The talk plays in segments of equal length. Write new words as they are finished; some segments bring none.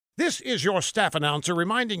This is your staff announcer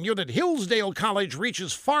reminding you that Hillsdale College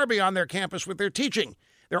reaches far beyond their campus with their teaching.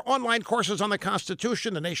 Their online courses on the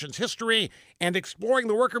Constitution, the nation's history, and exploring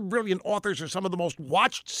the work of brilliant authors are some of the most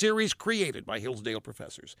watched series created by Hillsdale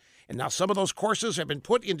professors. And now some of those courses have been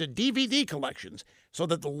put into DVD collections so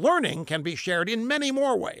that the learning can be shared in many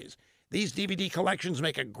more ways. These DVD collections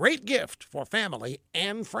make a great gift for family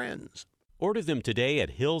and friends. Order them today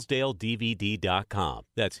at HillsdaleDVD.com.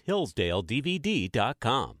 That's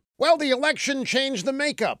HillsdaleDVD.com. Well, the election changed the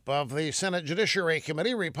makeup of the Senate Judiciary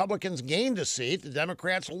Committee. Republicans gained a seat. The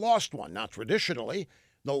Democrats lost one. Now, traditionally,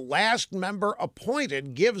 the last member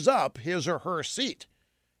appointed gives up his or her seat.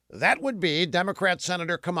 That would be Democrat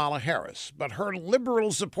Senator Kamala Harris. But her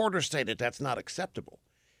liberal supporters stated that's not acceptable.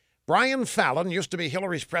 Brian Fallon, used to be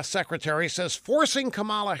Hillary's press secretary, says forcing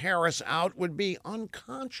Kamala Harris out would be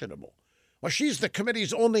unconscionable. Well, she's the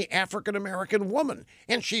committee's only African-American woman,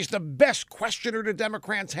 and she's the best questioner the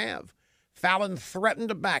Democrats have. Fallon threatened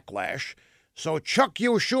a backlash, so Chuck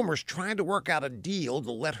Schumer's trying to work out a deal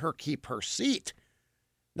to let her keep her seat.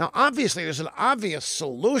 Now, obviously, there's an obvious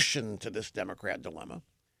solution to this Democrat dilemma.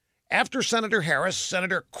 After Senator Harris,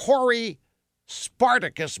 Senator Cory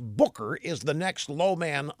Spartacus Booker is the next low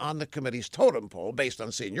man on the committee's totem pole based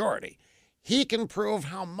on seniority. He can prove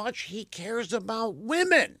how much he cares about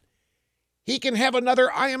women. He can have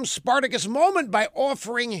another I am Spartacus moment by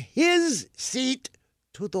offering his seat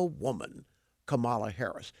to the woman, Kamala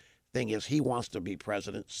Harris. Thing is, he wants to be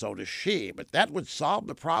president, so does she. But that would solve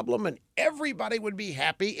the problem, and everybody would be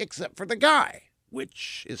happy except for the guy,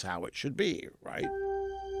 which is how it should be, right?